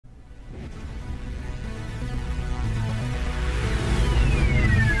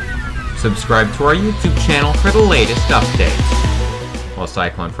Subscribe to our YouTube channel for the latest updates. While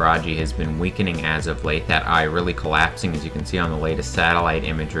Cyclone Faraji has been weakening as of late, that eye really collapsing as you can see on the latest satellite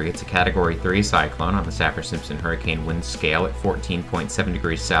imagery. It's a Category 3 cyclone on the Saffir-Simpson hurricane wind scale at 14.7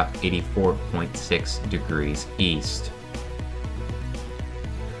 degrees south, 84.6 degrees east.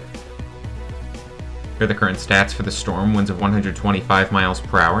 Here are the current stats for the storm. Winds of 125 miles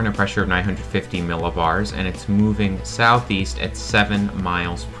per hour and a pressure of 950 millibars, and it's moving southeast at 7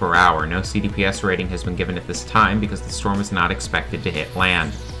 miles per hour. No CDPS rating has been given at this time because the storm is not expected to hit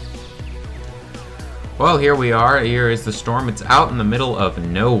land. Well, here we are. Here is the storm. It's out in the middle of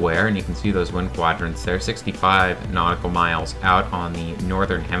nowhere, and you can see those wind quadrants there. 65 nautical miles out on the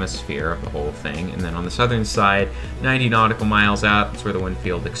northern hemisphere of the whole thing, and then on the southern side, 90 nautical miles out. That's where the wind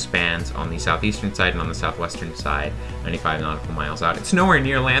field expands on the southeastern side, and on the southwestern side, 95 nautical miles out. It's nowhere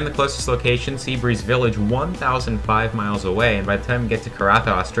near land. The closest location, Seabreeze Village, 1,005 miles away, and by the time we get to Karratha,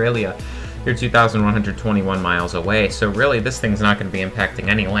 Australia, you're 2,121 miles away. So really, this thing's not going to be impacting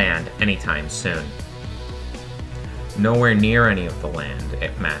any land anytime soon. Nowhere near any of the land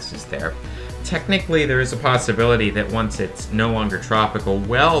masses there. Technically, there is a possibility that once it's no longer tropical,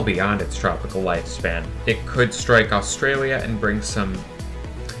 well beyond its tropical lifespan, it could strike Australia and bring some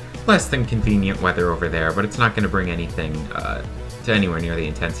less than convenient weather over there, but it's not going to bring anything to anywhere near the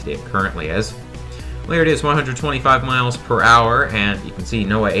intensity it currently is. Well, here it is, 125 miles per hour, and you can see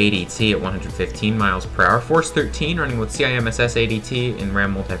NOAA ADT at 115 miles per hour. Force 13 running with CIMSS ADT in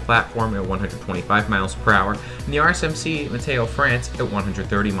RAM multi-platform at 125 miles per hour. And the RSMC Mateo France at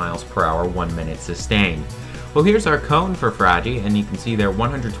 130 miles per hour, 1 minute sustained. Well, here's our cone for Faraji, and you can see there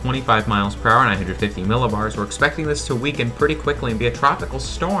 125 miles per hour, 950 millibars. We're expecting this to weaken pretty quickly and be a tropical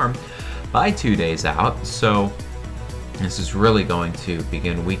storm by 2 days out, so this is really going to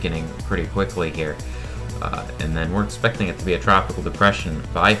begin weakening pretty quickly here. And then we're expecting it to be a tropical depression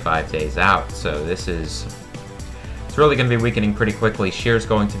by 5 days out. So it's really going to be weakening pretty quickly. Shear is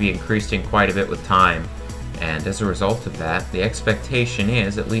going to be increasing quite a bit with time. And as a result of that, the expectation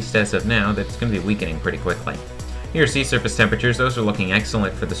is, at least as of now, that it's going to be weakening pretty quickly. Here are sea surface temperatures. Those are looking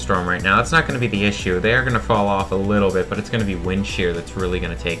excellent for the storm right now. That's not going to be the issue. They are going to fall off a little bit, but it's going to be wind shear that's really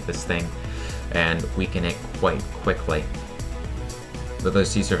going to take this thing and weaken it quite quickly. But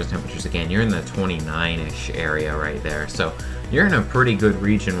those sea surface temperatures, again, you're in the 29-ish area right there. So you're in a pretty good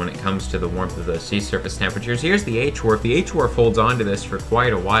region when it comes to the warmth of those sea surface temperatures. Here's the H-Wharf. The H-Wharf holds on to this for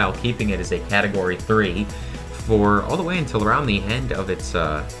quite a while, keeping it as a Category 3 for all the way until around the end of its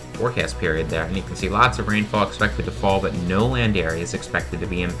forecast period there. And you can see lots of rainfall expected to fall, but no land area is expected to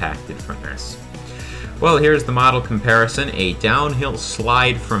be impacted from this. Well, here's the model comparison. A downhill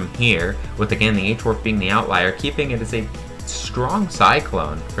slide from here, with again the H-Wharf being the outlier, keeping it as a strong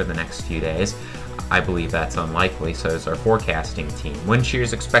cyclone for the next few days. I believe that's unlikely, so is our forecasting team. Wind shear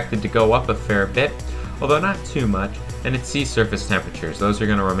is expected to go up a fair bit, although not too much, and its sea surface temperatures, those are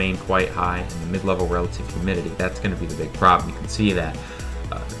going to remain quite high, and the mid-level relative humidity, that's going to be the big problem. You can see that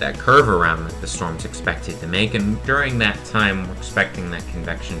that curve around that the storm's expected to make, and during that time we're expecting that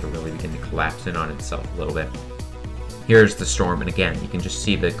convection to really begin to collapse in on itself a little bit. Here's the storm, and again, you can just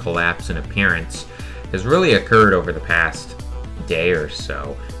see the collapse in appearance has really occurred over the past day or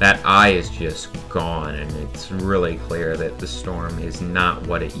so. That eye is just gone, and it's really clear that the storm is not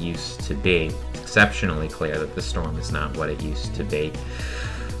what it used to be. It's exceptionally clear that the storm is not what it used to be.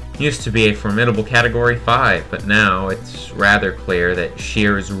 It used to be a formidable Category 5, but now it's rather clear that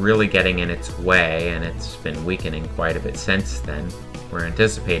shear is really getting in its way, and it's been weakening quite a bit since then. We're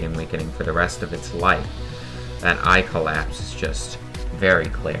anticipating weakening for the rest of its life. That eye collapse is just very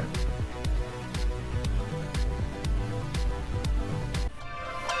clear.